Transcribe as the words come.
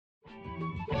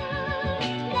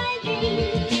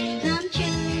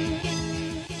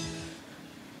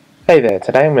Hey there,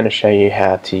 today I'm going to show you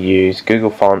how to use Google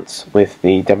Fonts with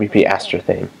the WP Astra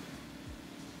theme.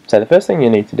 So the first thing you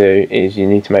need to do is you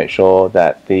need to make sure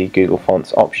that the Google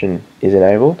Fonts option is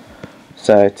enabled.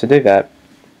 So to do that,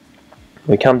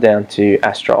 we come down to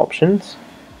Astra Options,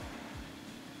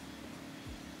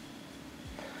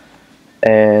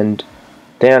 and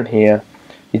down here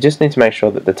you just need to make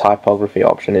sure that the typography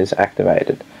option is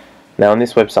activated. Now on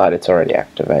this website it's already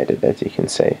activated, as you can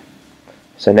see.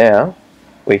 So now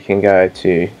we can go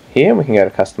to here, we can go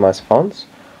to customize fonts,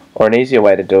 or an easier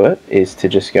way to do it is to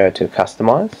just go to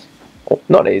customize. Or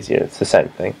not easier, it's the same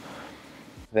thing.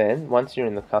 Then once you're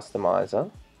in the customizer,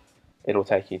 it'll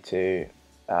take you to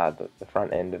the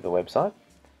front end of the website.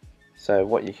 So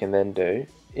what you can then do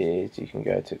is you can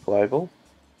go to global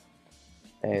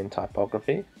and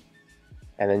typography,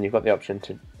 and then you've got the option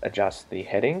to adjust the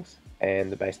headings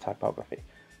and the base typography.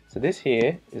 So this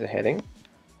here is a heading,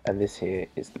 and this here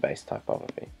is the base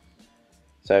typography.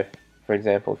 So for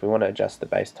example, if we want to adjust the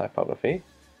base typography,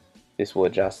 this will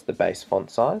adjust the base font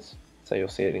size. So you'll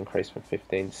see it increase from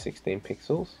 15 to 16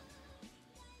 pixels.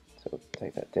 So we'll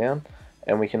take that down,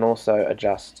 and we can also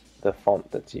adjust the font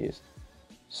that's used.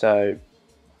 So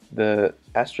the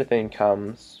Astra theme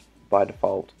comes by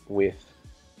default with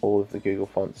all of the Google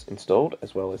fonts installed,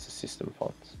 as well as the system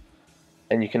fonts.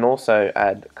 And you can also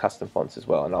add custom fonts as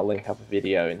well, and I'll link up a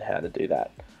video in how to do that.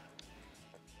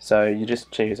 So you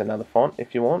just choose another font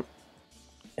if you want,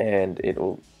 and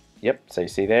it'll, so you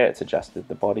see there it's adjusted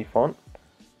the body font.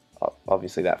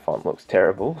 Obviously that font looks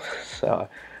terrible, so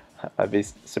I'd be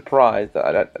surprised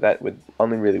that would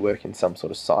only really work in some sort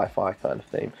of sci-fi kind of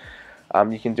theme.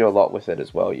 You can do a lot with it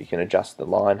as well. You can adjust the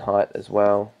line height as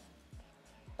well.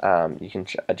 You can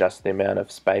adjust the amount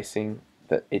of spacing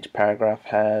that each paragraph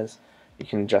has. You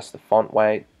can adjust the font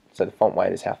weight. So the font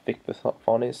weight is how thick the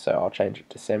font is, so I'll change it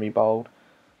to semi-bold.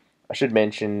 I should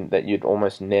mention that you'd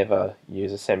almost never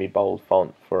use a semi-bold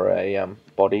font for a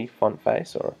body font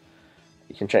face, or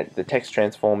you can change the text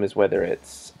transform is whether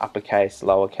it's uppercase,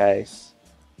 lowercase,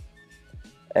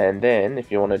 and then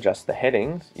if you want to adjust the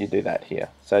headings, you do that here.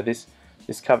 So this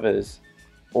covers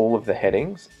all of the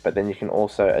headings, but then you can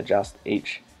also adjust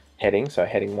each heading, so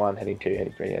heading 1, heading 2,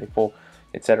 heading 3, heading 4,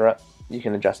 etc. You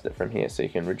can adjust it from here, so you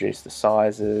can reduce the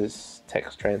sizes,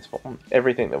 text transform,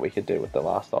 everything that we could do with the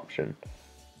last option.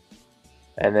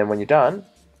 And then when you're done,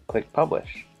 click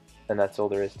publish, and that's all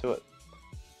there is to it.